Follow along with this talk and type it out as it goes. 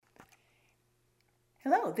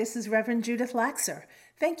Hello, this is Reverend Judith Laxer.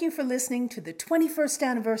 Thank you for listening to the 21st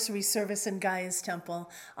anniversary service in Gaia's Temple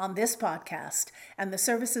on this podcast, and the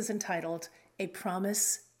service is entitled A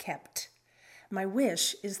Promise Kept. My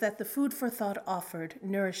wish is that the food for thought offered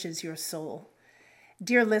nourishes your soul.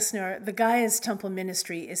 Dear listener, the Gaia's Temple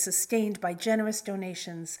ministry is sustained by generous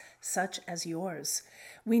donations such as yours.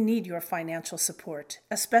 We need your financial support,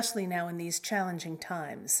 especially now in these challenging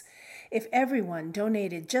times. If everyone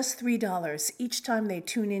donated just $3 each time they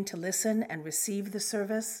tune in to listen and receive the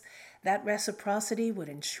service, that reciprocity would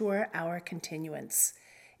ensure our continuance.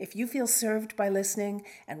 If you feel served by listening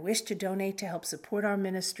and wish to donate to help support our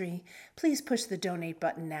ministry, please push the donate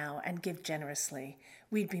button now and give generously.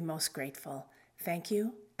 We'd be most grateful. Thank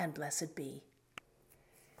you, and blessed be.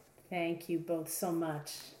 Thank you both so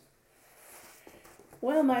much.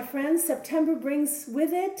 Well, my friends, September brings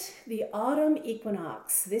with it the autumn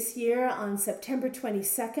equinox. This year on September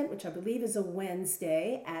 22nd, which I believe is a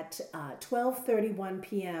Wednesday, at 12:31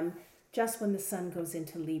 p.m., just when the sun goes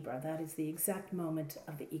into Libra. That is the exact moment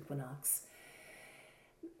of the equinox.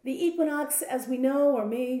 The equinox, as we know, or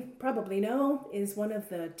may probably know, is one of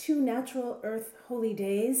the two natural earth holy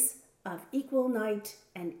days of equal night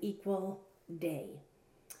and equal day.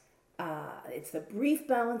 It's the brief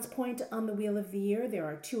balance point on the wheel of the year. There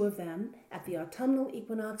are two of them. At the autumnal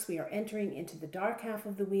equinox, we are entering into the dark half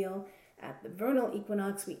of the wheel. At the vernal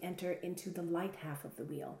equinox, we enter into the light half of the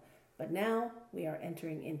wheel. But now we are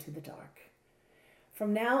entering into the dark.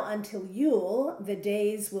 From now until Yule, the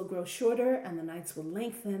days will grow shorter and the nights will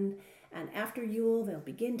lengthen. And after Yule, they'll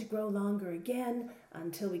begin to grow longer again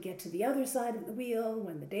until we get to the other side of the wheel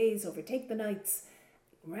when the days overtake the nights.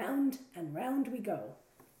 Round and round we go.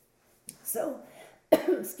 So,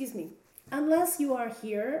 excuse me, unless you are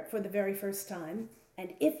here for the very first time,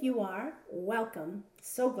 and if you are, welcome.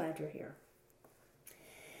 So glad you're here.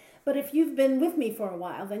 But if you've been with me for a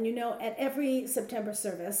while, then you know at every September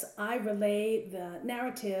service, I relay the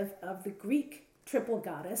narrative of the Greek triple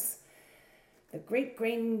goddess, the great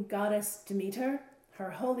grain goddess Demeter,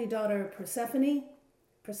 her holy daughter Persephone,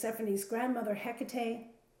 Persephone's grandmother Hecate.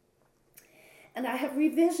 And I have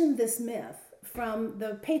revisioned this myth from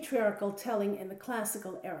the patriarchal telling in the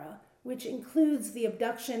classical era, which includes the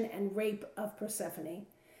abduction and rape of Persephone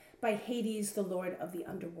by Hades, the lord of the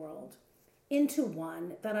underworld, into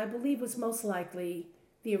one that I believe was most likely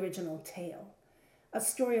the original tale, a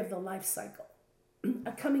story of the life cycle,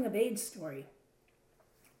 a coming-of-age story,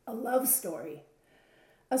 a love story,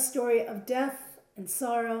 a story of death and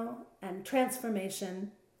sorrow and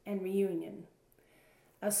transformation and reunion,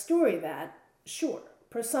 a story that, sure,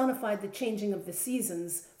 personified the changing of the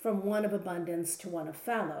seasons from one of abundance to one of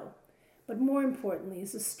fallow, but more importantly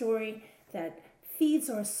is a story that feeds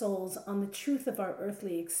our souls on the truth of our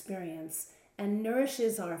earthly experience and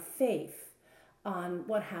nourishes our faith on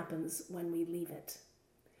what happens when we leave it.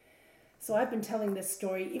 So I've been telling this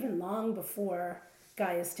story even long before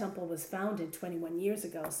Gaia's Temple was founded 21 years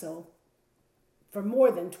ago, so for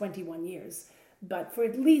more than 21 years, but for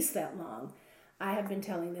at least that long, I have been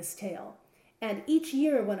telling this tale. And each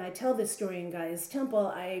year when I tell this story in Gaia's Temple,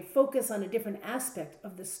 I focus on a different aspect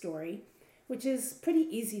of the story, which is pretty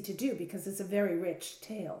easy to do because it's a very rich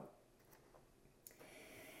tale.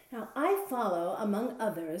 Now, I follow, among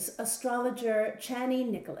others, astrologer Chani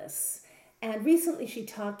Nicholas, and recently she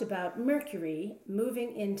talked about Mercury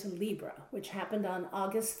moving into Libra, which happened on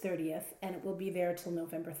August 30th, and it will be there till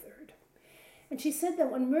November 3rd. And she said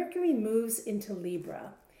that when Mercury moves into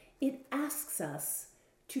Libra, it asks us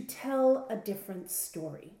to tell a different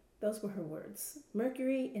story. Those were her words.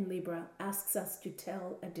 Mercury in Libra asks us to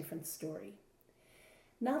tell a different story.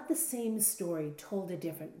 Not the same story told a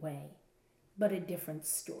different way, but a different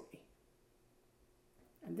story.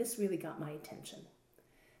 And this really got my attention,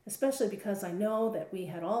 especially because I know that we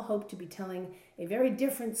had all hoped to be telling a very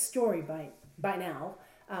different story by now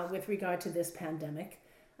with regard to this pandemic.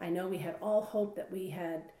 I know we had all hoped that we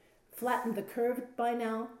had flattened the curve by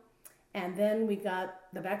now. And then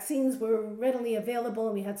the vaccines were readily available,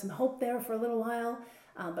 and we had some hope there for a little while,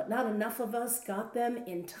 but not enough of us got them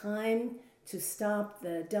in time to stop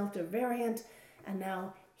the Delta variant. And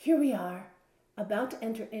now here we are, about to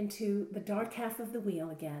enter into the dark half of the wheel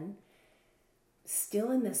again,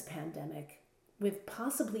 still in this pandemic, with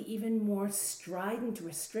possibly even more strident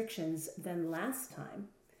restrictions than last time.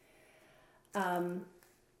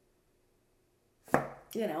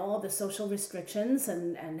 All the social restrictions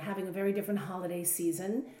and having a very different holiday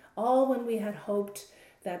season, all when we had hoped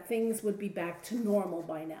that things would be back to normal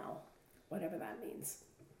by now, whatever that means.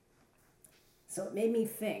 So it made me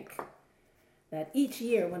think that each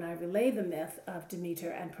year when I relay the myth of Demeter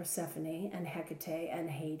and Persephone and Hecate and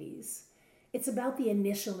Hades, It's about the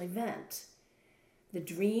initial event, the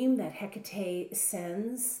dream that Hecate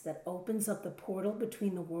sends that opens up the portal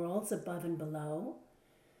between the worlds above and below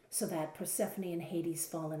so that Persephone and Hades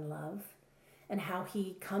fall in love, and how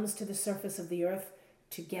he comes to the surface of the earth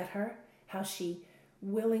to get her, how she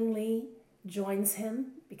willingly joins him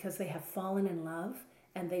because they have fallen in love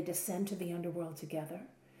and they descend to the underworld together,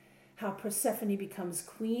 how Persephone becomes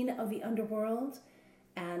queen of the underworld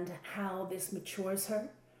and how this matures her,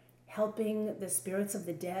 helping the spirits of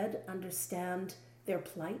the dead understand their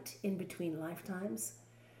plight in between lifetimes,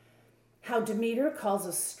 how Demeter calls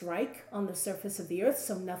a strike on the surface of the earth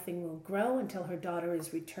so nothing will grow until her daughter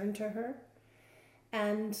is returned to her,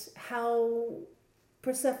 and how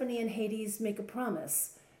Persephone and Hades make a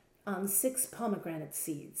promise on 6 pomegranate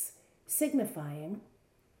seeds, signifying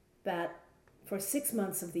that for 6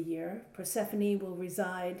 months of the year, Persephone will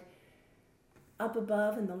reside up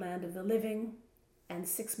above in the land of the living, and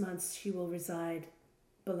 6 months she will reside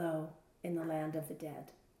below in the land of the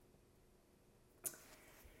dead.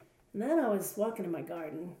 And then I was walking in my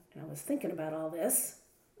garden, and I was thinking about all this,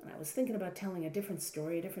 and I was thinking about telling a different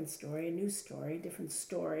story, a new story, different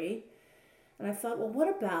story. And I thought, well, what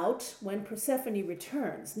about when Persephone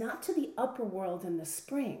returns, not to the upper world in the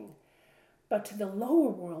spring, but to the lower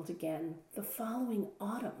world again the following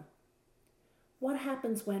autumn? What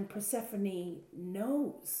happens when Persephone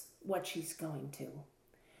knows what she's going to?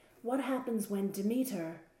 What happens when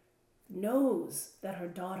Demeter knows that her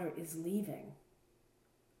daughter is leaving?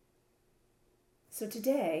 So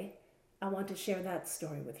today, I want to share that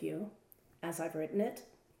story with you, as I've written it.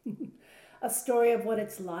 A story of what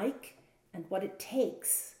it's like and what it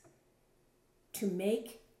takes to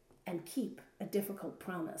make and keep a difficult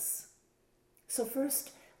promise. So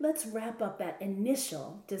first, let's wrap up that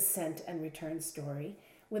initial descent and return story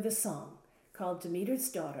with a song called Demeter's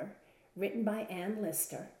Daughter, written by Anne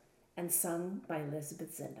Lister and sung by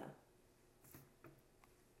Elizabeth Zinda.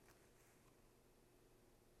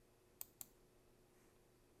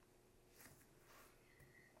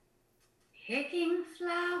 Picking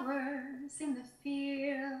flowers in the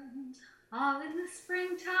field, all in the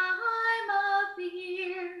springtime of the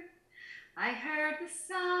year, I heard the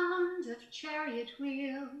sound of chariot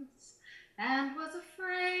wheels and was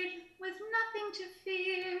afraid with nothing to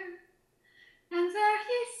fear. And there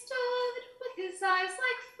he stood with his eyes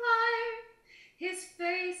like fire, his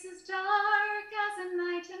face as dark as a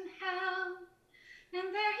night in hell.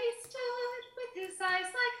 And there he stood with his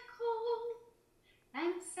eyes like coal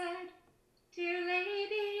and said, "Dear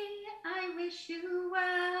lady, I wish you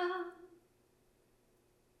well."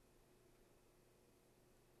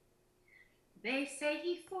 They say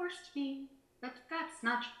he forced me, but that's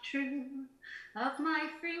not true. Of my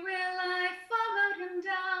free will I followed him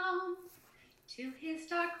down to his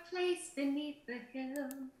dark place beneath the hill,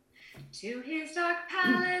 to his dark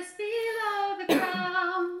palace below the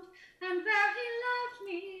ground. And there he loved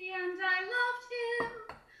me and I loved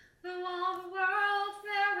him, though all the world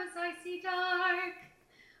there was icy dark.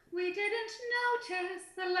 We didn't notice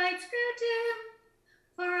the lights grew dim,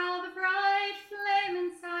 for all the bright flame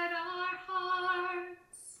inside our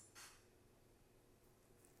hearts.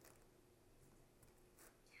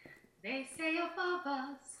 They say above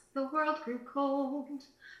us the world grew cold,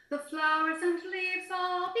 the flowers and leaves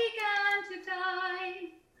all began to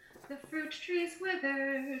die. The fruit trees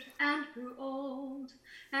withered and grew old,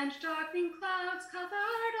 and darkening clouds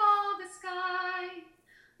covered all the sky.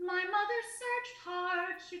 My mother searched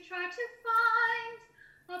hard, she tried to find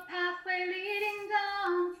a pathway leading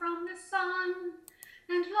down from the sun,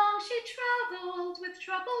 and long she traveled with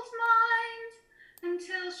troubled mind,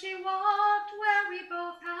 until she walked where we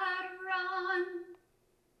both had run.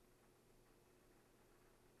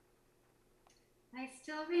 I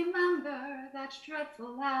still remember that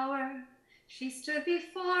dreadful hour. She stood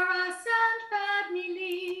before us and bade me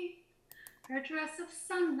leave, her dress of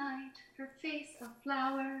sunlight, her face a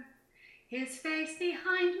flower, his face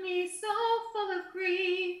behind me so full of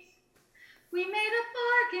grief. We made a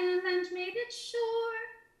bargain and made it sure,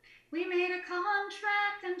 we made a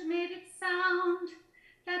contract and made it sound,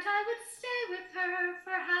 that I would stay with her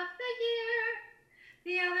for half the year,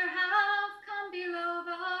 the other half come below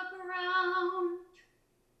the ground.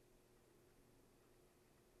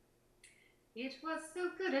 It was so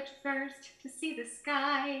good at first to see the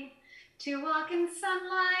sky, to walk in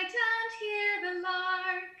sunlight and hear the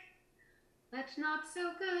lark, but not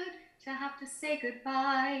so good to have to say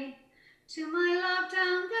goodbye to my love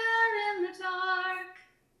down there in the dark.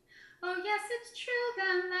 Oh yes, it's true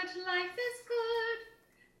then that life is good,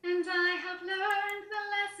 and I have learned the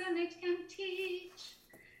lesson it can teach,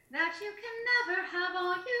 that you can never have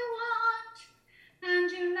all you want,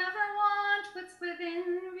 and you never want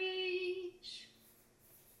within reach.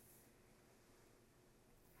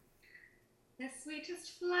 The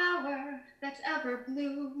sweetest flower that ever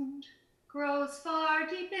bloomed grows far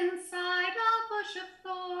deep inside a bush of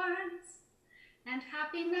thorns, and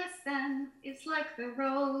happiness then is like the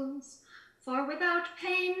rose, for without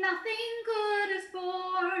pain nothing good is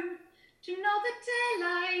born. To know the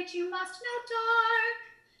daylight you must know dark,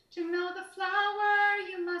 to know the flower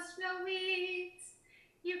you must know weeds.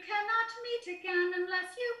 You cannot meet again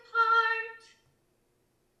unless you part,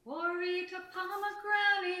 or eat a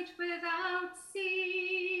pomegranate without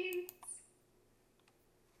seeds.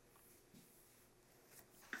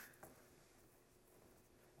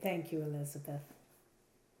 Thank you, Elizabeth.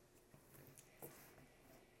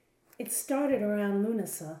 It started around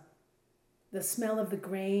Lunasa. The smell of the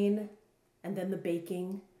grain, and then the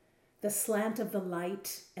baking, the slant of the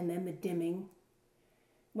light, and then the dimming.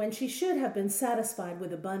 When she should have been satisfied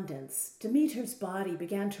with abundance, Demeter's body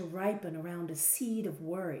began to ripen around a seed of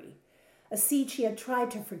worry, a seed she had tried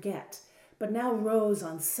to forget, but now rose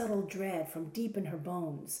on subtle dread from deep in her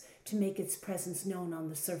bones to make its presence known on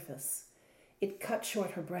the surface. It cut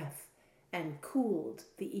short her breath and cooled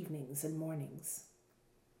the evenings and mornings.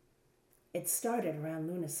 It started around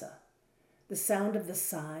Lunasa, the sound of the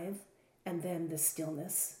scythe, and then the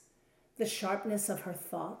stillness, the sharpness of her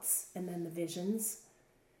thoughts, and then the visions.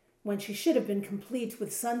 When she should have been complete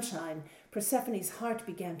with sunshine, Persephone's heart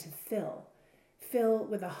began to fill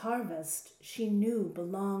with a harvest she knew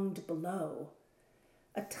belonged below.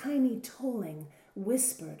 A tiny tolling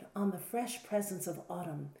whispered on the fresh presence of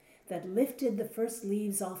autumn that lifted the first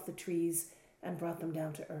leaves off the trees and brought them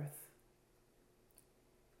down to earth.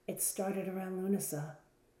 It started around Lunasa,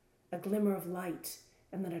 a glimmer of light,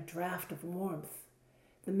 and then a draft of warmth,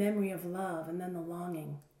 the memory of love, and then the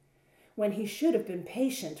longing. When he should have been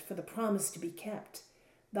patient for the promise to be kept,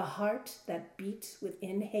 the heart that beat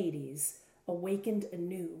within Hades awakened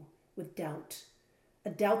anew with doubt, a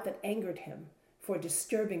doubt that angered him for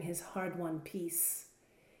disturbing his hard-won peace.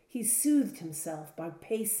 He soothed himself by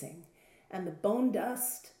pacing, and the bone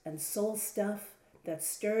dust and soul stuff that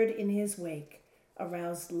stirred in his wake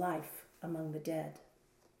aroused life among the dead.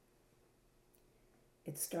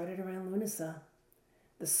 It started around Lunasa,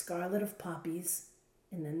 the scarlet of poppies,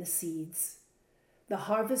 and then the seeds, the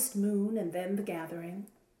harvest moon, and then the gathering.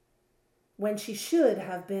 When she should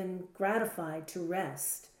have been gratified to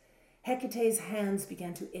rest, Hecate's hands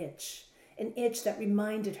began to itch, an itch that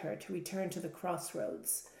reminded her to return to the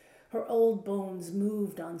crossroads. Her old bones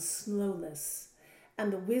moved on slowless,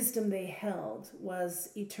 and the wisdom they held was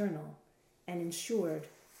eternal and ensured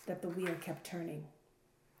that the wheel kept turning.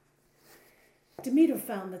 Demeter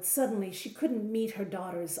found that suddenly she couldn't meet her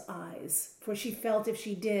daughter's eyes, for she felt if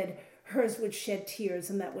she did, hers would shed tears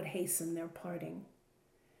and that would hasten their parting.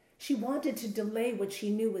 She wanted to delay what she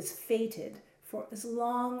knew was fated for as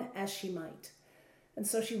long as she might, and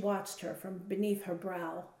so she watched her from beneath her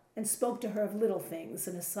brow and spoke to her of little things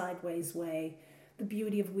in a sideways way, the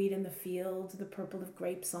beauty of wheat in the field, the purple of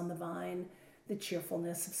grapes on the vine, the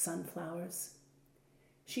cheerfulness of sunflowers.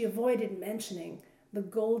 She avoided mentioning the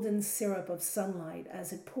golden syrup of sunlight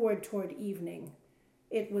as it poured toward evening.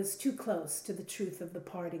 It was too close to the truth of the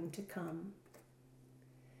parting to come.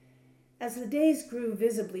 As the days grew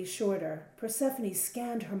visibly shorter, Persephone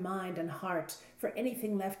scanned her mind and heart for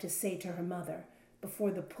anything left to say to her mother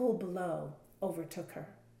before the pull below overtook her.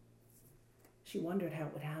 She wondered how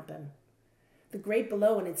it would happen. The great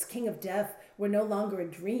below and its king of death were no longer a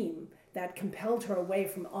dream that compelled her away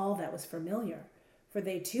from all that was familiar, for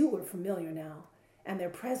they too were familiar now, and their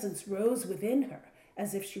presence rose within her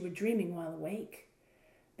as if she were dreaming while awake.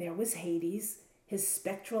 There was Hades, his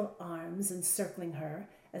spectral arms encircling her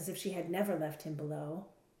as if she had never left him below.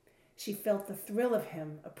 She felt the thrill of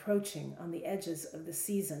him approaching on the edges of the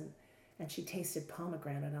season, and she tasted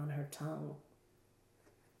pomegranate on her tongue.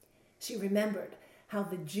 She remembered how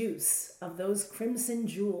the juice of those crimson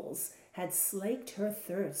jewels had slaked her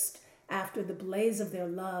thirst after the blaze of their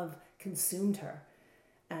love consumed her,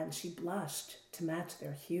 and she blushed to match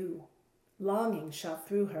their hue. Longing shot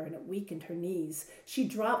through her, and it weakened her knees. She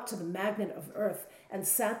dropped to the magnet of earth and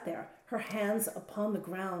sat there, her hands upon the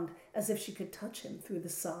ground, as if she could touch him through the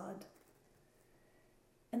sod.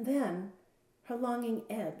 And then her longing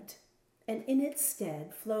ebbed, and in its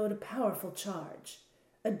stead flowed a powerful charge,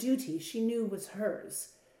 a duty she knew was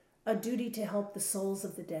hers, a duty to help the souls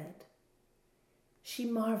of the dead. She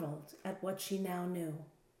marveled at what she now knew,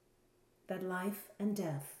 that life and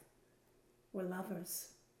death were lovers.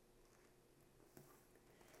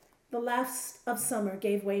 The last of summer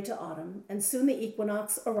gave way to autumn, and soon the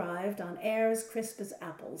equinox arrived on airs crisp as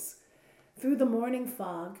apples. Through the morning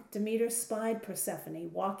fog, Demeter spied Persephone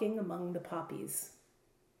walking among the poppies.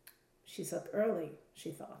 She's up early, she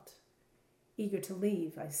thought. Eager to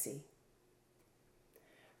leave, I see.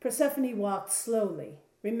 Persephone walked slowly,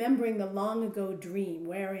 remembering the long-ago dream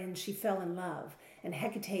wherein she fell in love, and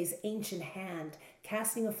Hecate's ancient hand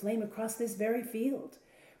casting a flame across this very field,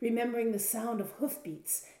 remembering the sound of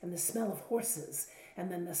hoofbeats and the smell of horses,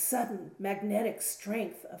 and then the sudden magnetic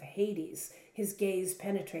strength of Hades, his gaze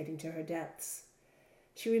penetrating to her depths.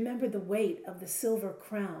 She remembered the weight of the silver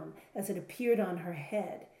crown as it appeared on her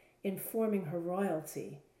head, informing her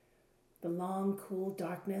royalty, the long, cool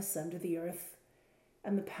darkness under the earth,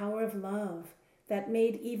 and the power of love that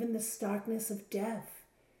made even the starkness of death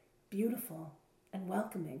beautiful and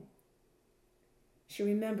welcoming. She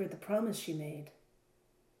remembered the promise she made,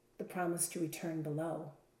 the promise to return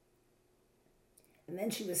below. And then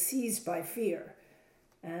she was seized by fear,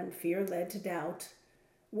 and fear led to doubt.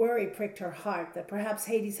 Worry pricked her heart that perhaps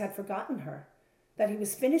Hades had forgotten her, that he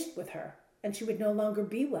was finished with her, and she would no longer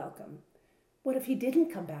be welcome. What if he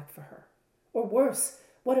didn't come back for her? Or worse,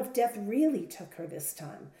 what if death really took her this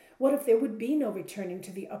time? What if there would be no returning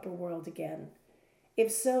to the upper world again?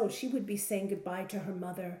 If so, she would be saying goodbye to her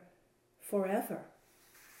mother forever.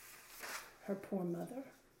 Her poor mother.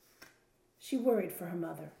 She worried for her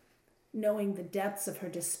mother, knowing the depths of her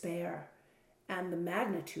despair and the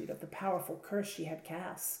magnitude of the powerful curse she had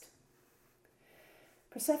cast.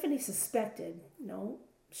 Persephone suspected, no,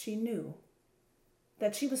 she knew,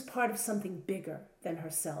 that she was part of something bigger than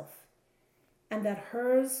herself, and that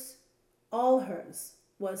hers, all hers,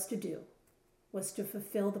 was to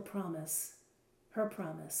fulfill the promise, her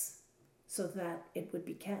promise, so that it would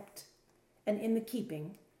be kept. And in the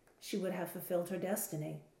keeping, she would have fulfilled her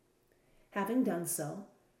destiny. Having done so,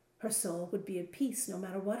 her soul would be at peace no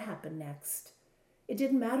matter what happened next. It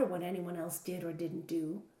didn't matter what anyone else did or didn't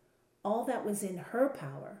do. All that was in her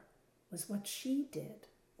power was what she did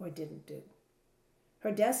or didn't do.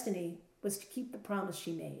 Her destiny was to keep the promise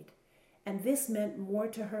she made, and this meant more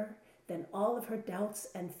to her than all of her doubts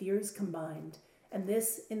and fears combined. And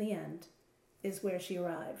this, in the end, is where she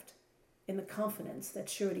arrived, in the confidence that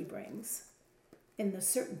surety brings, in the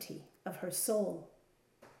certainty of her soul.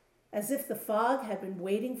 As if the fog had been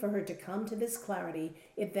waiting for her to come to this clarity,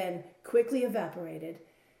 it then quickly evaporated,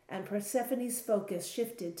 and Persephone's focus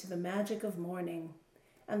shifted to the magic of morning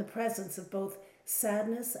and the presence of both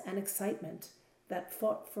sadness and excitement that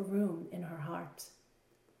fought for room in her heart.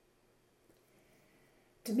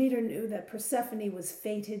 Demeter knew that Persephone was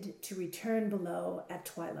fated to return below at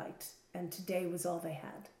twilight, and today was all they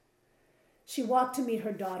had. She walked to meet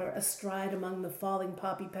her daughter astride among the falling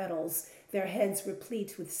poppy petals, their heads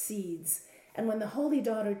replete with seeds, and when the holy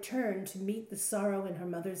daughter turned to meet the sorrow in her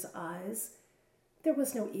mother's eyes, there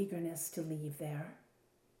was no eagerness to leave there,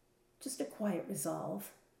 just a quiet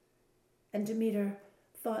resolve. And Demeter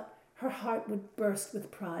thought her heart would burst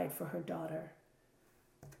with pride for her daughter.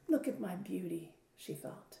 Look at my beauty, she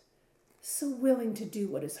thought, so willing to do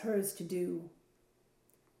what is hers to do.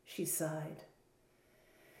 She sighed.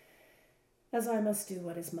 As I must do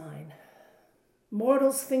what is mine.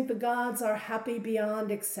 Mortals think the gods are happy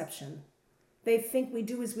beyond exception. They think we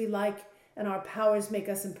do as we like and our powers make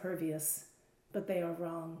us impervious, but they are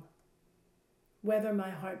wrong. Whether my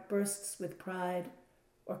heart bursts with pride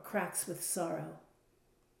or cracks with sorrow,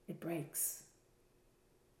 it breaks.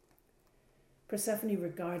 Persephone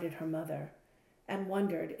regarded her mother and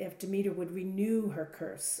wondered if Demeter would renew her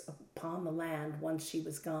curse upon the land once she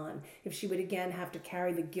was gone, if she would again have to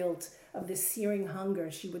carry the guilt of the searing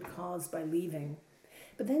hunger she would cause by leaving.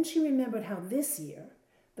 But then she remembered how this year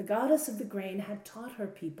the goddess of the grain had taught her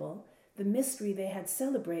people the mystery they had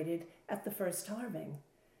celebrated at the first halving,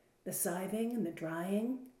 the scything and the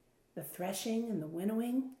drying, the threshing and the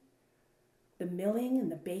winnowing, the milling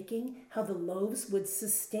and the baking, how the loaves would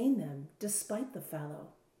sustain them despite the fallow.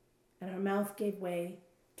 And her mouth gave way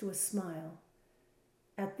to a smile.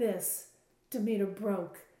 At this, Demeter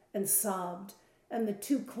broke and sobbed, and the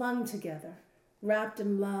two clung together, wrapped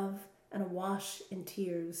in love and awash in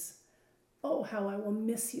tears. Oh, how I will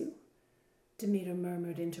miss you, Demeter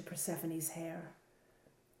murmured into Persephone's hair.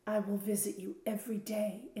 I will visit you every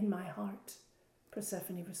day in my heart,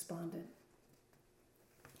 Persephone responded.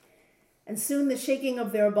 And soon the shaking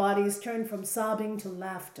of their bodies turned from sobbing to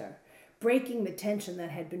laughter, breaking the tension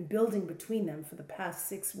that had been building between them for the past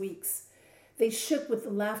 6 weeks. They shook with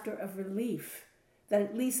the laughter of relief that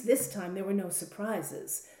at least this time there were no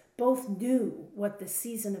surprises. Both knew what the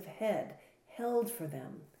season ahead held for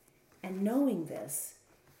them, and knowing this,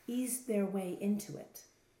 eased their way into it.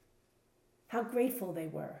 How grateful they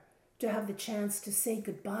were to have the chance to say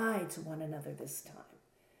goodbye to one another this time,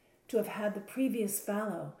 to have had the previous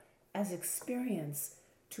fallow as experience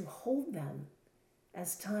to hold them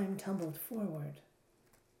as time tumbled forward.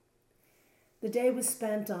 The day was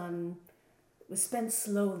spent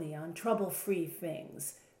slowly on trouble-free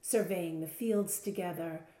things, surveying the fields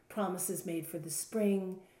together, promises made for the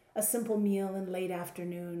spring, a simple meal in late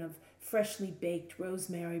afternoon of freshly baked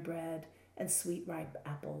rosemary bread and sweet ripe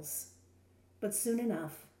apples. But soon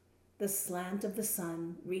enough, the slant of the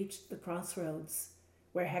sun reached the crossroads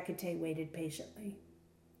where Hecate waited patiently.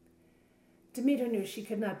 Demeter knew she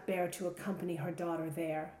could not bear to accompany her daughter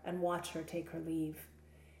there and watch her take her leave.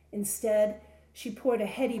 Instead, she poured a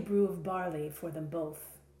heady brew of barley for them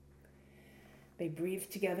both. They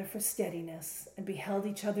breathed together for steadiness and beheld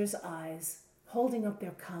each other's eyes, holding up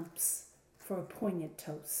their cups for a poignant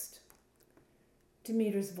toast.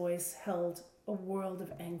 Demeter's voice held a world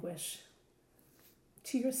of anguish.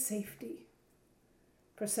 To your safety.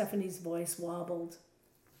 Persephone's voice wobbled.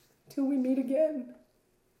 Till we meet again.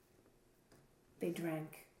 They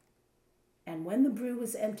drank, and when the brew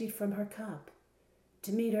was emptied from her cup,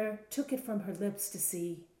 Demeter took it from her lips to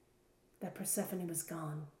see that Persephone was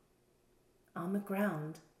gone. On the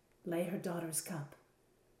ground lay her daughter's cup,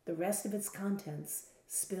 the rest of its contents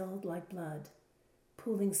spilled like blood,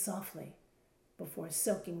 pooling softly before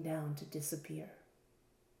soaking down to disappear.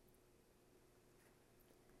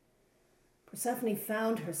 Persephone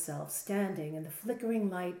found herself standing in the flickering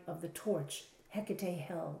light of the torch Hecate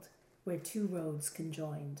held, where two roads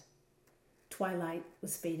conjoined. Twilight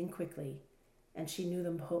was fading quickly, and she knew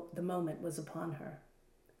the moment was upon her.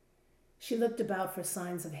 She looked about for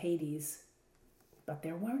signs of Hades, but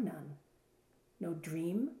there were none. No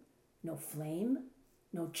dream, no flame,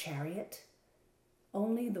 no chariot,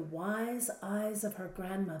 only the wise eyes of her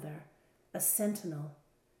grandmother, a sentinel,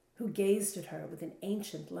 who gazed at her with an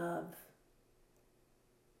ancient love.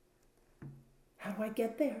 How do I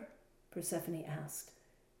get there? Persephone asked.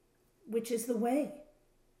 Which is the way?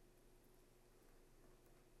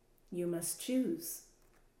 You must choose,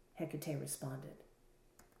 Hecate responded,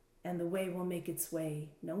 and the way will make its way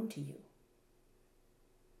known to you.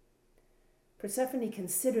 Persephone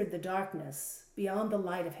considered the darkness beyond the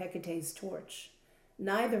light of Hecate's torch.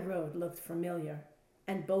 Neither road looked familiar,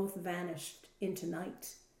 and both vanished into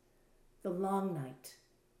night, the long night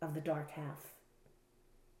of the dark half.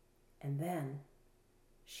 And then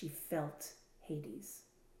she felt Hades,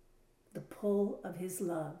 the pull of his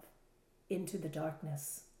love into the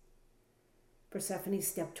darkness. Persephone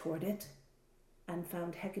stepped toward it and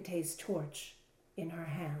found Hecate's torch in her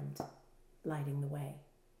hand, lighting the way.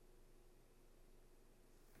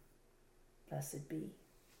 Blessed be.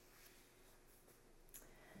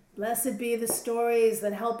 Blessed be the stories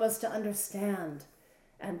that help us to understand,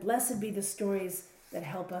 and blessed be the stories that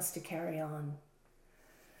help us to carry on.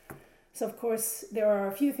 So, of course, there are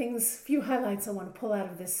a few highlights I want to pull out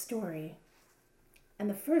of this story. And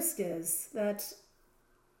the first is that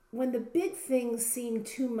when the big things seem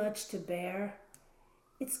too much to bear,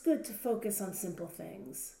 it's good to focus on simple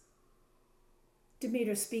things.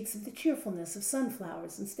 Demeter speaks of the cheerfulness of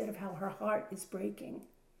sunflowers instead of how her heart is breaking.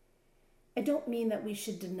 I don't mean that we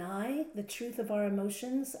should deny the truth of our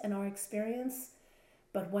emotions and our experience,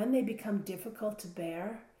 but when they become difficult to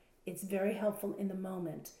bear, it's very helpful in the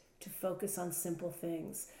moment to focus on simple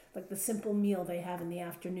things, like the simple meal they have in the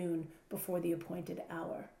afternoon before the appointed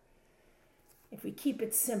hour. If we keep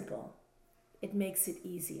it simple, it makes it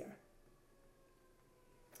easier.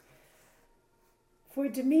 For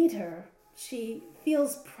Demeter, she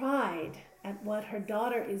feels pride at what her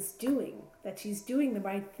daughter is doing, that she's doing the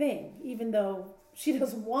right thing, even though she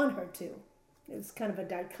doesn't want her to. There's kind of a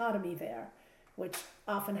dichotomy there, which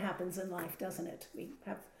often happens in life, doesn't it? We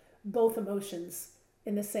have both emotions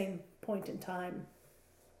in the same point in time.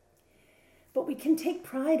 But we can take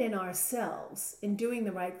pride in ourselves in doing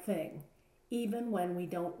the right thing, even when we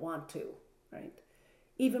don't want to, right?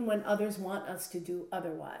 Even when others want us to do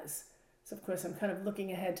otherwise. So of course I'm kind of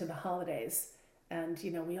looking ahead to the holidays, and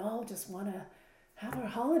we all just want to have our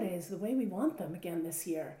holidays the way we want them again this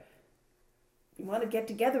year. We want to get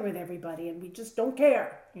together with everybody and we just don't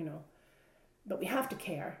care, But we have to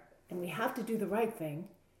care, and we have to do the right thing,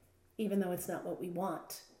 even though it's not what we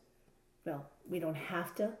want. Well, we don't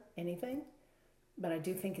have to anything, but I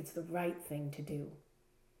do think it's the right thing to do.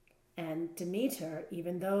 And Demeter,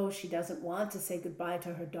 even though she doesn't want to say goodbye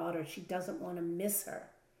to her daughter, she doesn't want to miss her.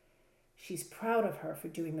 She's proud of her for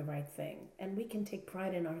doing the right thing, and we can take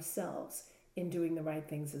pride in ourselves in doing the right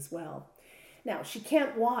things as well. Now, she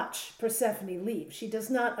can't watch Persephone leave. She does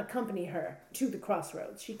not accompany her to the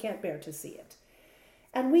crossroads. She can't bear to see it.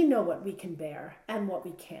 And we know what we can bear and what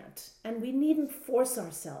we can't. And we needn't force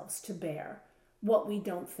ourselves to bear what we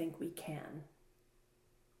don't think we can.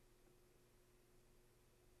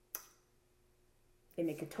 They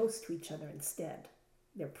make a toast to each other instead.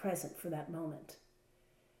 They're present for that moment.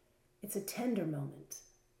 It's a tender moment,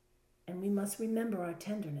 and we must remember our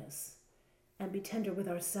tenderness and be tender with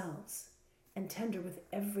ourselves and tender with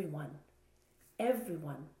everyone.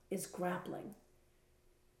 Everyone is grappling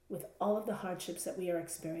with all of the hardships that we are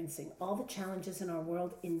experiencing, all the challenges in our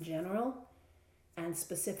world in general, and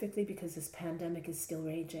specifically because this pandemic is still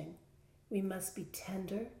raging. We must be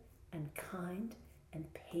tender and kind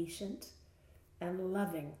and patient and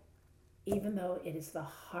loving, even though it is the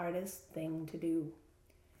hardest thing to do.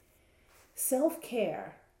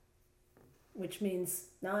 Self-care, which means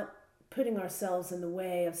not putting ourselves in the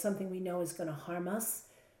way of something we know is going to harm us,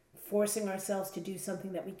 forcing ourselves to do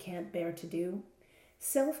something that we can't bear to do.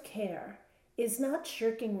 Self-care is not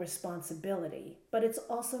shirking responsibility, but it's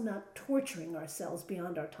also not torturing ourselves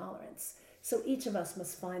beyond our tolerance. So each of us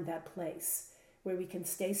must find that place where we can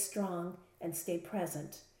stay strong and stay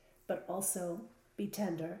present, but also be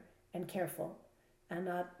tender and careful and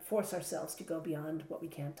not force ourselves to go beyond what we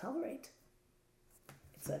can't tolerate.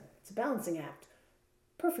 It's a balancing act,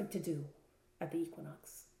 perfect to do at the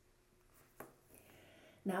equinox.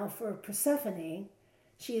 Now for Persephone,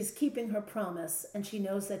 she is keeping her promise, and she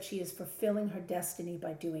knows that she is fulfilling her destiny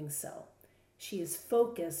by doing so. She is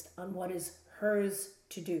focused on what is hers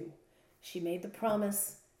to do. She made the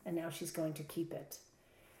promise, and now she's going to keep it.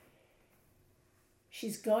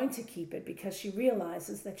 She's going to keep it because she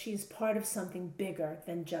realizes that she is part of something bigger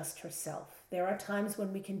than just herself. There are times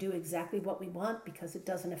when we can do exactly what we want because it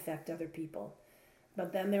doesn't affect other people.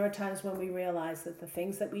 But then there are times when we realize that the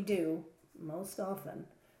things that we do, most often,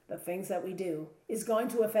 the things that we do, is going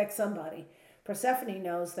to affect somebody. Persephone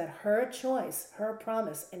knows that her choice, her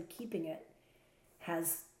promise, and keeping it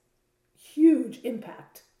has huge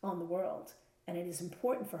impact on the world. And it is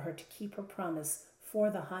important for her to keep her promise for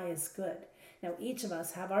the highest good. Now, each of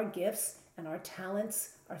us have our gifts and our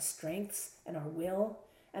talents, our strengths and our will,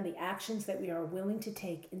 and the actions that we are willing to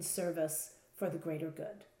take in service for the greater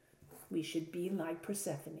good. We should be like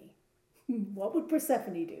Persephone. What would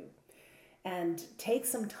Persephone do? And take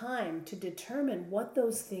some time to determine what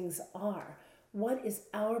those things are. What is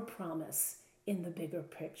our promise in the bigger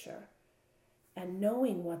picture? And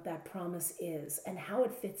knowing what that promise is and how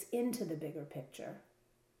it fits into the bigger picture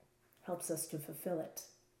helps us to fulfill it.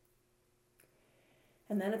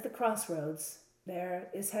 And then at the crossroads, there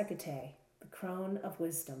is Hecate, the crone of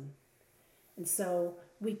wisdom. And so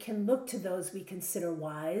we can look to those we consider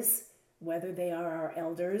wise, whether they are our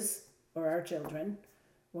elders or our children.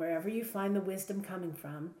 Wherever you find the wisdom coming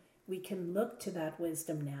from, we can look to that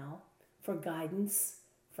wisdom now for guidance,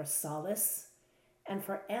 for solace, and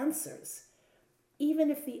for answers.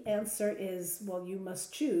 Even if the answer is, well, you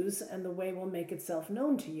must choose and the way will make itself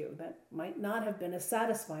known to you. That might not have been a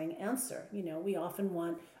satisfying answer. We often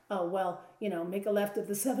want, make a left at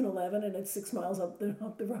the 7-Eleven and it's 6 miles up the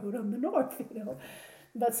road on the north,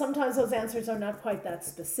 But sometimes those answers are not quite that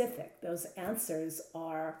specific. Those answers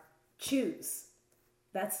are choose.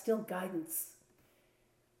 That's still guidance.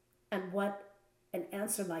 And what an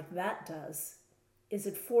answer like that does is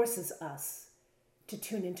it forces us to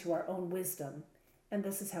tune into our own wisdom. And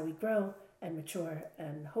this is how we grow and mature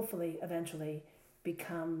and hopefully eventually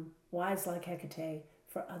become wise like Hecate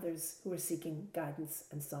for others who are seeking guidance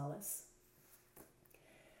and solace.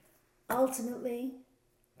 Ultimately,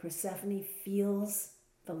 Persephone feels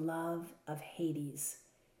the love of Hades.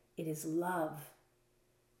 It is love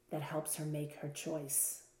that helps her make her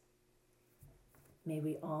choice. May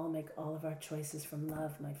we all make all of our choices from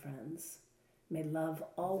love, my friends. May love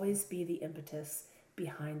always be the impetus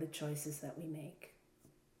behind the choices that we make.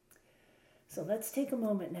 So let's take a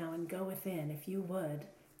moment now and go within, if you would.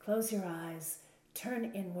 Close your eyes,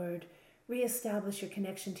 turn inward, reestablish your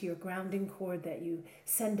connection to your grounding cord that you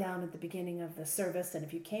send down at the beginning of the service. And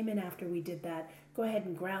if you came in after we did that, go ahead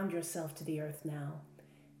and ground yourself to the earth now.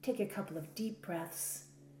 Take a couple of deep breaths.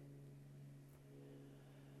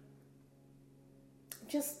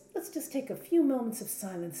 Let's just take a few moments of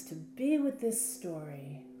silence to be with this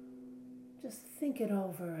story. Just think it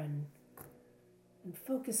over and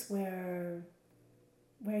focus where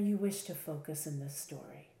you wish to focus in this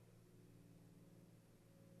story.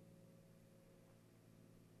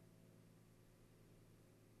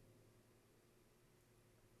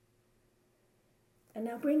 And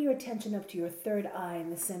now bring your attention up to your third eye in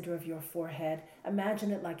the center of your forehead. Imagine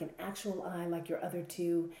it like an actual eye, like your other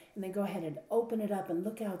two. And then go ahead and open it up and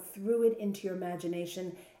look out through it into your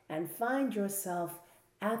imagination and find yourself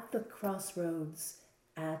at the crossroads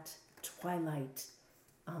at twilight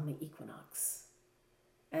on the equinox.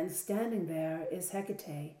 And standing there is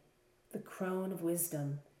Hecate, the crone of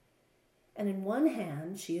wisdom. And in one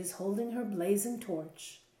hand she is holding her blazing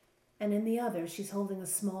torch, and in the other she's holding a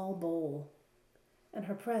small bowl. And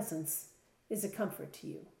her presence is a comfort to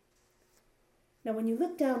you. Now when you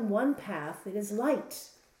look down one path, it is light,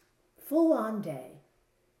 full on day.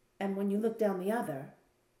 And when you look down the other,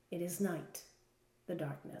 it is night, the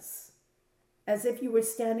darkness. As if you were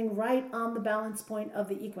standing right on the balance point of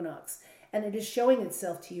the equinox, and it is showing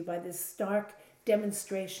itself to you by this stark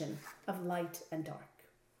demonstration of light and dark.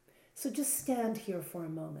 So just stand here for a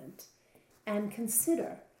moment and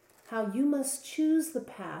consider how you must choose the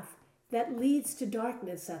path that leads to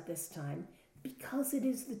darkness at this time, because it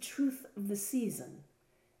is the truth of the season,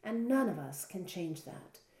 and none of us can change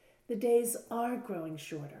that. The days are growing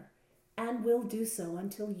shorter, and will do so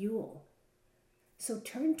until Yule. So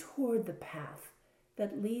turn toward the path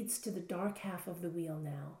that leads to the dark half of the wheel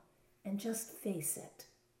now, and just face it.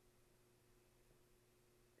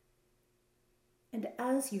 And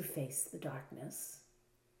as you face the darkness,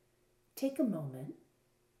 take a moment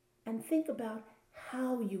and think about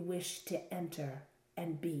how you wish to enter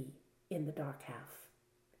and be in the dark half.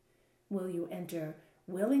 Will you enter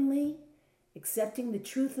willingly, accepting the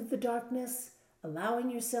truth of the darkness,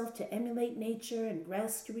 allowing yourself to emulate nature and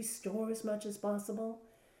rest to restore as much as possible,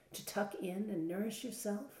 to tuck in and nourish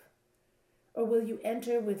yourself? Or will you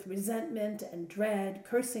enter with resentment and dread,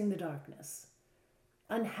 cursing the darkness,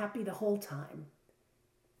 unhappy the whole time,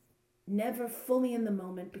 never fully in the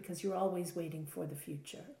moment because you're always waiting for the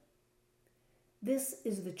future? This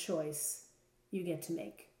is the choice you get to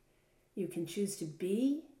make. You can choose to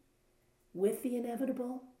be with the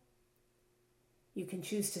inevitable. You can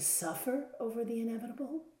choose to suffer over the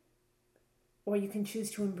inevitable, or you can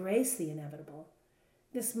choose to embrace the inevitable.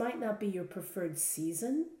 This might not be your preferred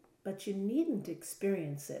season, but you needn't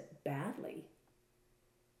experience it badly.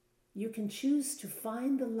 You can choose to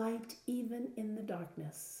find the light even in the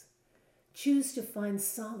darkness. Choose to find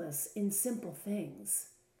solace in simple things.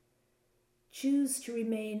 Choose to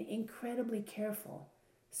remain incredibly careful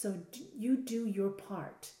so you do your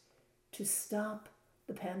part to stop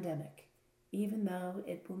the pandemic, even though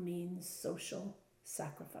it will mean social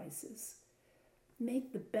sacrifices.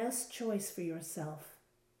 Make the best choice for yourself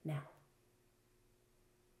now.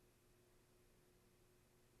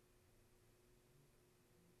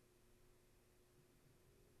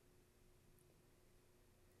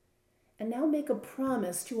 And now make a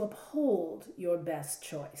promise to uphold your best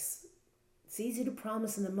choice. It's easy to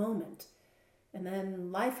promise in the moment, and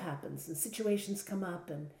then life happens and situations come up,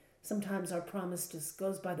 and sometimes our promise just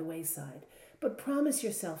goes by the wayside. But promise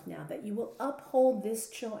yourself now that you will uphold this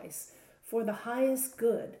choice for the highest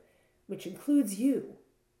good, which includes you,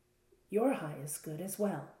 your highest good as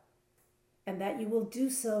well, and that you will do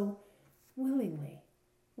so willingly,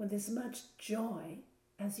 with as much joy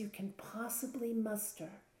as you can possibly muster.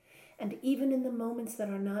 And even in the moments that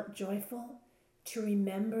are not joyful, to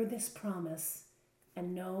remember this promise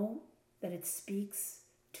and know that it speaks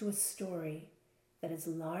to a story that is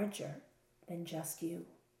larger than just you.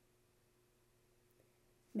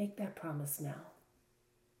 Make that promise now.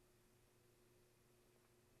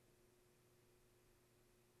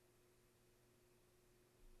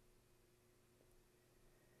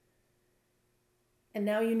 And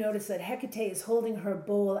now you notice that Hecate is holding her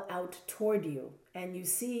bowl out toward you, and you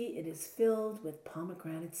see it is filled with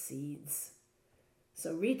pomegranate seeds.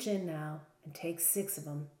 So reach in now and take 6 of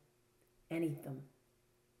them and eat them.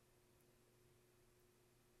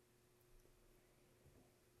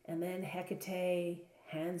 And then Hecate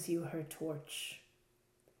hands you her torch.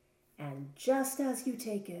 And just as you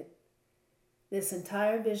take it, this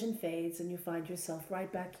entire vision fades and you find yourself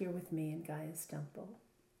right back here with me in Gaia's temple.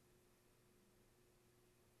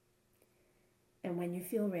 And when you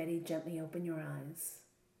feel ready, gently open your eyes.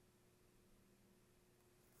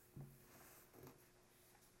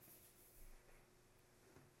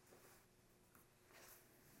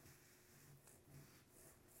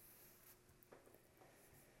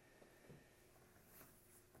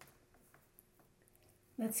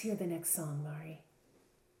 Let's hear the next song, Mari.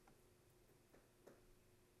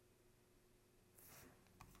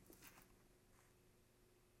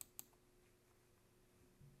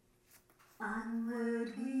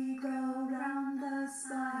 Onward we go round the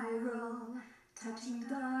spiral, touching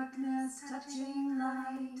darkness, touching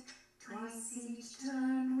light. Twice each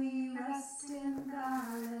turn we rest in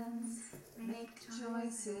balance. Make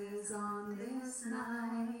choices on this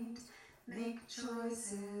night. Make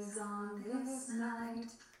choices on this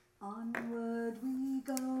night. Onward we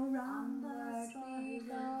go round the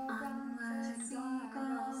spiral. Onward we go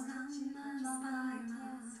round the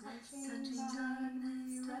spiral, touching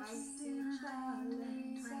darkness,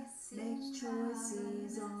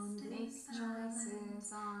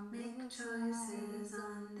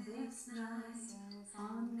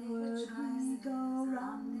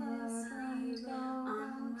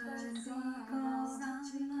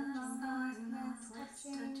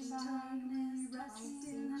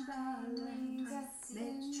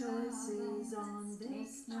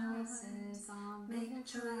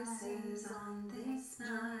 on this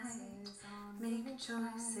night. Make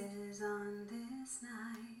choices on this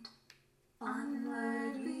night.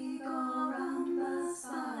 Onward we go round the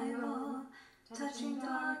spiral, touching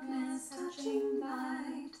darkness, touching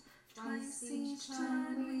light. Twice each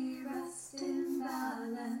turn we rest in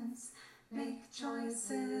balance. Make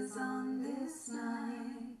choices on this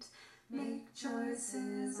night. Make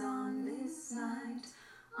choices on this night.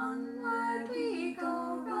 Onward we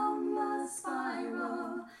go round the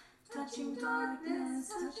spiral, touching darkness,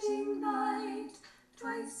 touching light.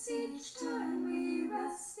 Twice each turn we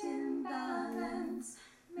rest in balance.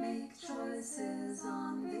 Make choices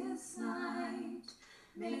on this night.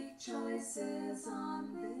 Make choices on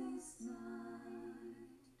this night.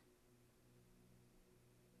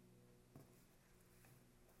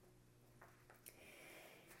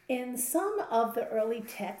 In some of the early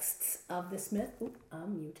texts of this myth,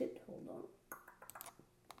 I'm muted, hold on.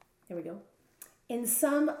 There we go. In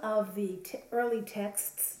some of the early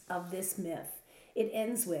texts of this myth, it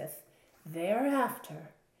ends with, thereafter,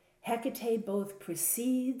 Hecate both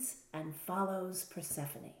precedes and follows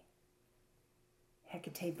Persephone.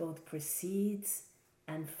 Hecate both precedes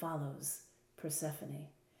and follows Persephone.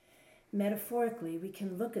 Metaphorically, we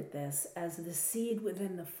can look at this as the seed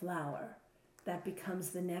within the flower that becomes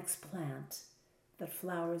the next plant that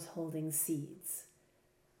flowers holding seeds.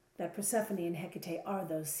 That Persephone and Hecate are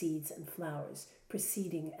those seeds and flowers,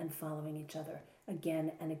 preceding and following each other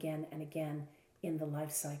again and again and again in the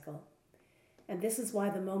life cycle. And this is why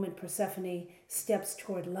the moment Persephone steps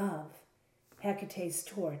toward love, Hecate's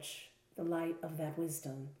torch, the light of that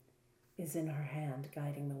wisdom, is in her hand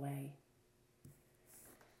guiding the way.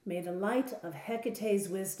 May the light of Hecate's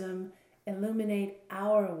wisdom illuminate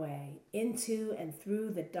our way into and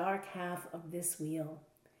through the dark half of this wheel.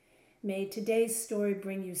 May today's story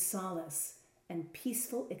bring you solace and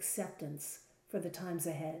peaceful acceptance for the times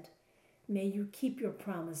ahead. May you keep your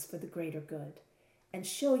promise for the greater good and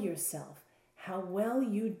show yourself how well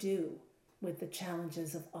you do with the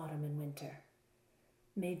challenges of autumn and winter.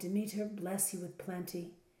 May Demeter bless you with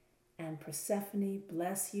plenty, and Persephone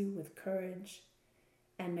bless you with courage,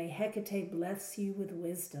 and may Hecate bless you with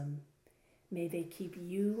wisdom. May they keep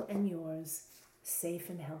you and yours safe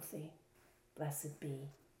and healthy. Blessed be.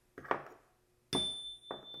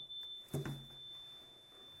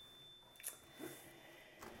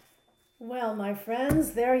 Well, my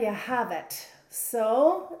friends, there you have it.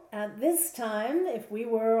 So, at this time, if we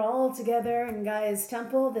were all together in Gaia's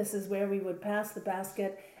temple, this is where we would pass the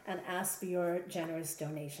basket and ask for your generous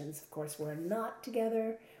donations. Of course, we're not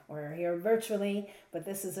together, we're here virtually, but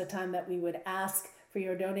this is a time that we would ask for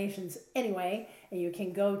your donations anyway. And you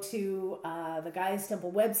can go to the Gaia's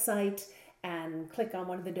Temple website and click on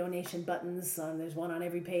one of the donation buttons. There's one on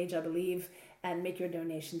every page, I believe, and make your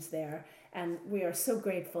donations there. And we are so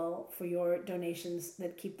grateful for your donations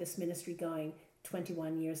that keep this ministry going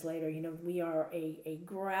 21 years later. You know, we are a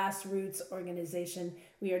grassroots organization.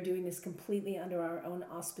 We are doing this completely under our own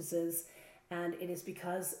auspices, and it is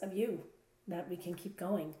because of you that we can keep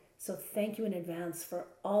going. So thank you in advance for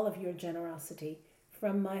all of your generosity.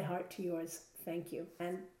 From my heart to yours, thank you.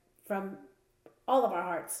 And from all of our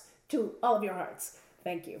hearts to all of your hearts,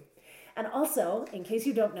 thank you. And also, in case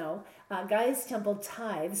you don't know, Gaia's Temple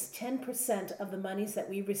tithes 10% of the monies that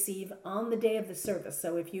we receive on the day of the service.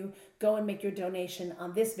 So if you go and make your donation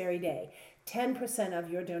on this very day, 10% of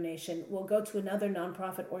your donation will go to another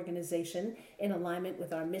nonprofit organization in alignment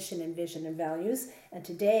with our mission and vision and values. And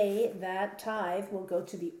today, that tithe will go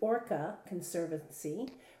to the Orca Conservancy,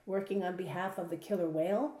 working on behalf of the killer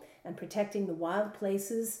whale and protecting the wild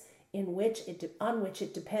places on which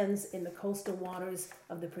it depends in the coastal waters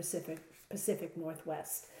of the Pacific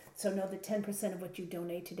Northwest. So know that 10% of what you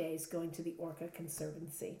donate today is going to the Orca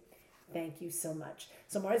Conservancy. Thank you so much.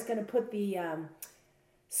 So Mara's going to put the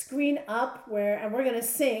screen up and we're going to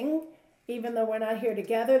sing, even though we're not here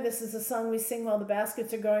together. This is a song we sing while the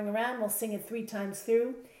baskets are going around. We'll sing it 3 times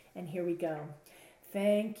through, and here we go.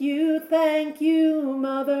 Thank you,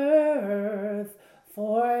 Mother Earth,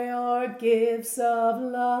 for your gifts of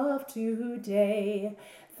love today.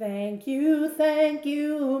 Thank you,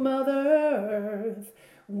 Mother Earth.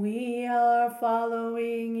 We are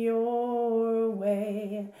following your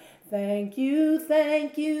way. Thank you,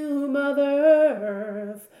 Mother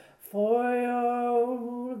Earth, for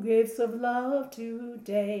your gifts of love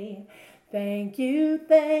today. Thank you,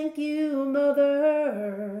 Mother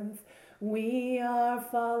Earth. We are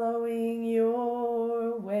following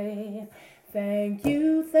your way. Thank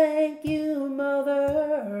you, Mother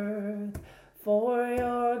Earth, for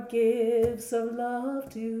your gifts of love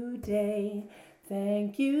today.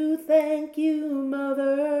 Thank you,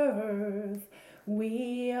 Mother Earth.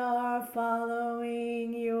 We are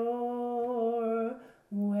following your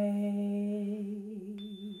way.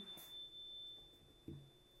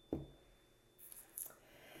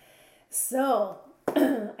 So,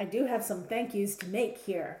 I do have some thank yous to make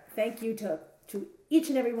here. Thank you to each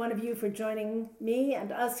and every one of you for joining me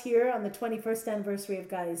and us here on the 21st anniversary of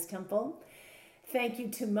Gaia's Temple. Thank you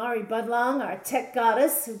to Mari Budlong, our tech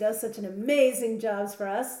goddess, who does such an amazing job for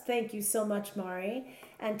us. Thank you so much, Mari.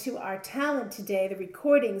 And to our talent today, the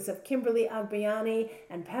recordings of Kimberly Agbayani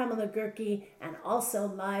and Pamela Gerke, and also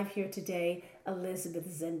live here today, Elizabeth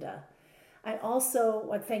Zinda. I also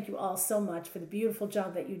want to thank you all so much for the beautiful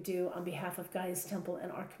job that you do on behalf of Gaia's Temple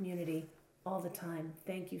and our community all the time.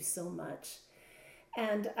 Thank you so much.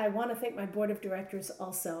 And I want to thank my board of directors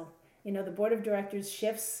also. You know, the board of directors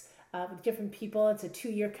shifts with different people. It's a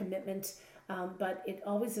 2-year commitment, but it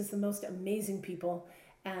always is the most amazing people.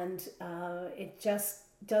 And it just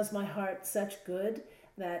does my heart such good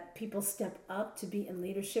that people step up to be in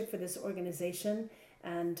leadership for this organization.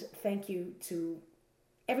 And thank you to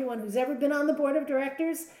everyone who's ever been on the board of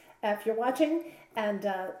directors, if you're watching, and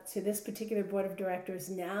to this particular board of directors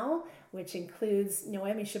now, which includes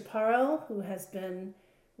Noemi Chaparro, who has been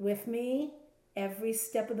with me every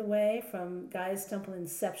step of the way from Gaia's Temple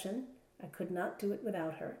inception. I could not do it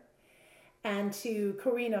without her. And to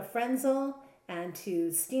Karina Frenzel, and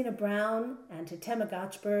to Stina Brown, and to Tema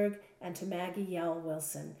Gotchberg, and to Maggie Yell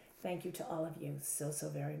Wilson. Thank you to all of you so, so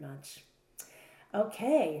very much.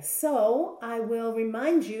 Okay, so I will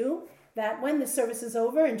remind you that when the service is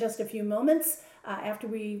over in just a few moments, after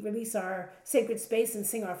we release our sacred space and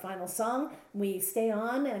sing our final song, we stay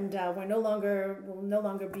on, and we'll no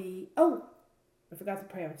longer be. Oh, I forgot the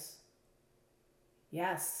prayers.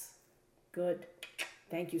 Yes, good.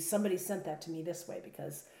 Thank you. Somebody sent that to me this way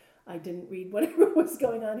because I didn't read whatever was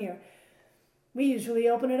going on here. We usually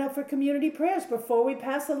open it up for community prayers before we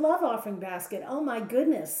pass the love offering basket. Oh my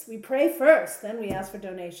goodness. We pray first, then we ask for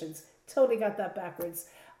donations. Totally got that backwards.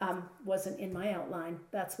 Wasn't in my outline.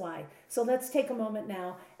 That's why. So let's take a moment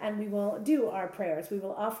now and we will do our prayers. We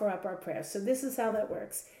will offer up our prayers. So this is how that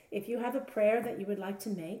works. If you have a prayer that you would like to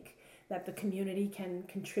make, that the community can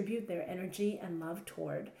contribute their energy and love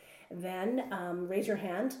toward, then raise your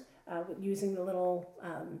hand using the little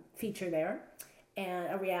feature there.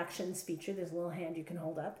 And a reactions feature. There's a little hand you can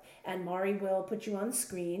hold up. And Mari will put you on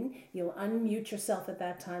screen. You'll unmute yourself at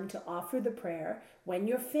that time to offer the prayer. When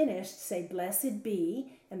you're finished, say, "Blessed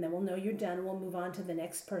be," and then we'll know you're done. We'll move on to the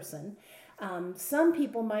next person. Some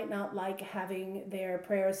people might not like having their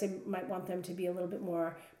prayers. They might want them to be a little bit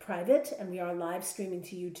more private. And we are live streaming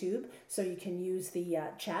to YouTube, so you can use the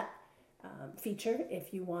chat feature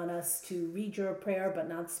if you want us to read your prayer but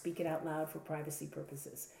not speak it out loud for privacy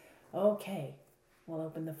purposes. Okay. We'll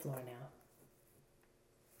open the floor now.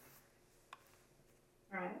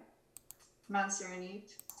 All right.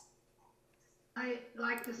 Mansaranit. I'd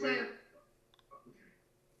like to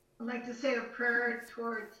say a prayer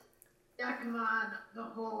towards Yakima and the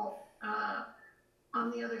whole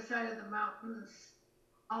on the other side of the mountains,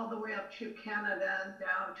 all the way up to Canada and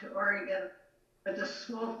down to Oregon. But the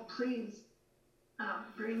smoke, please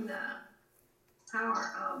bring the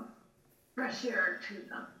power of fresh air to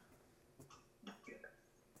them.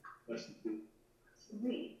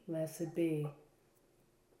 Blessed be.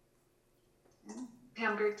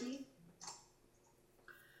 Pam Gerke.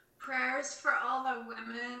 Prayers for all the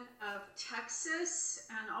women of Texas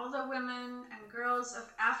and all the women and girls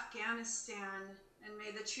of Afghanistan. And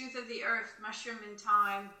may the truth of the earth mushroom in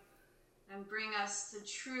time and bring us the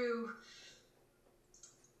true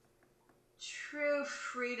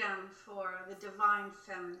freedom for the divine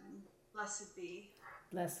feminine. Blessed be.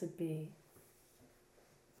 Blessed be.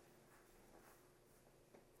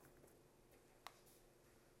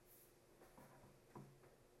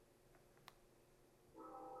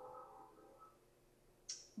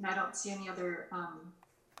 And I don't see any other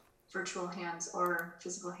virtual hands or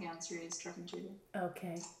physical hands raised, Reverend Judy.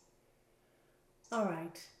 Okay. All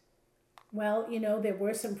right. Well, you know, there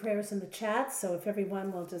were some prayers in the chat, so if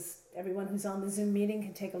everyone who's on the Zoom meeting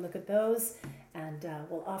can take a look at those, and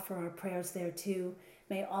we'll offer our prayers there too.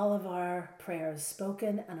 May all of our prayers,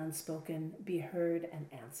 spoken and unspoken, be heard and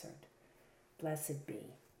answered. Blessed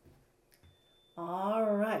be. All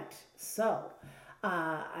right. So,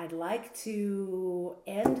 I'd like to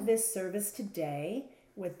end this service today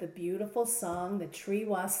with the beautiful song, The Tree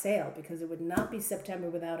Wassail, because it would not be September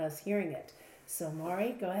without us hearing it. So,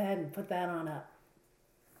 Mari, go ahead and put that on up.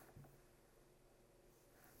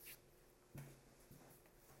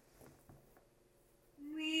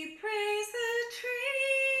 We praise the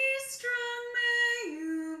tree, strong may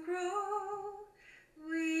you grow.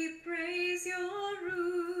 We praise your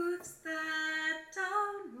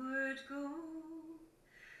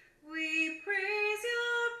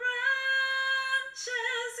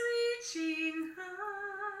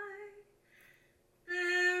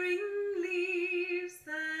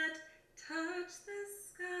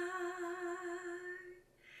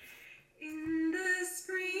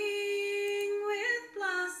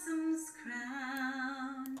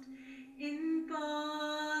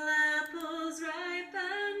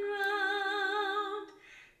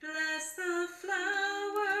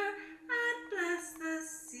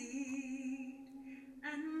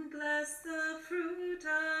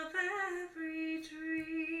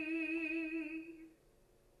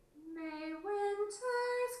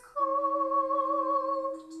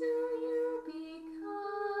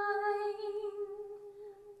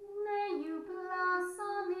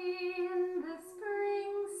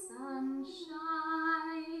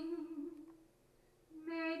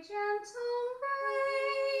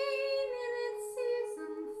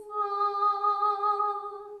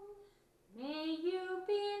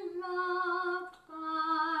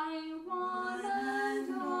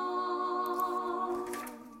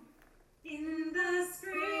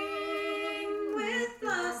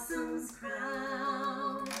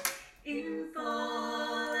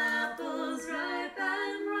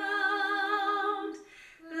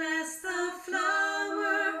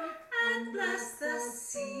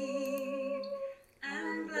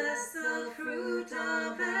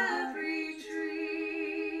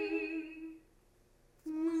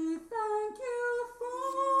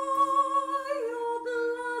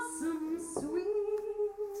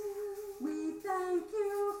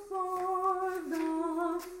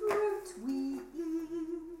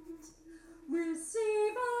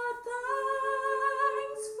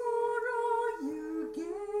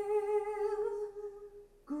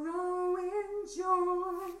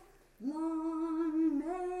joy, long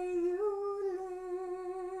may you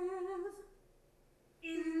live.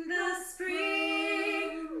 In the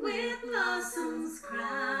spring with blossoms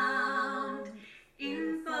crowned,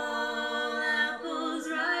 in fall apples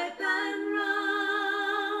ripe and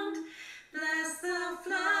round. Bless the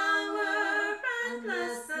flower and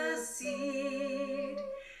bless the seed,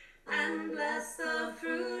 and bless the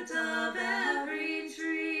fruit of every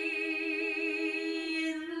tree.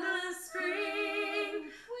 In the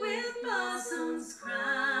spring with blossoms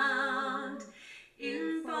crowned,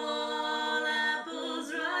 in fall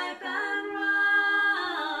apples ripe and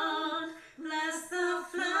round. Bless the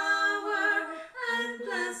flower and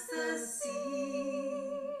bless the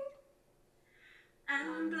seed,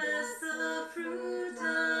 and bless the fruit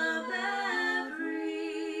of every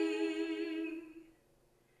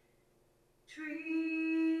tree.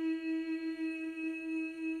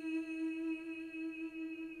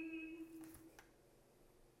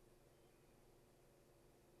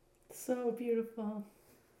 So beautiful.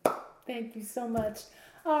 Thank you so much.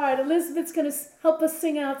 All right, Elizabeth's going to help us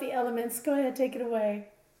sing out the elements. Go ahead, take it away.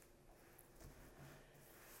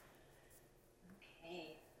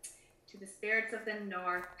 Okay. To the spirits of the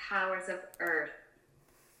north, powers of earth.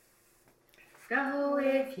 Go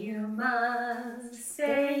if you must,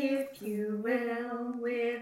 stay if you will, with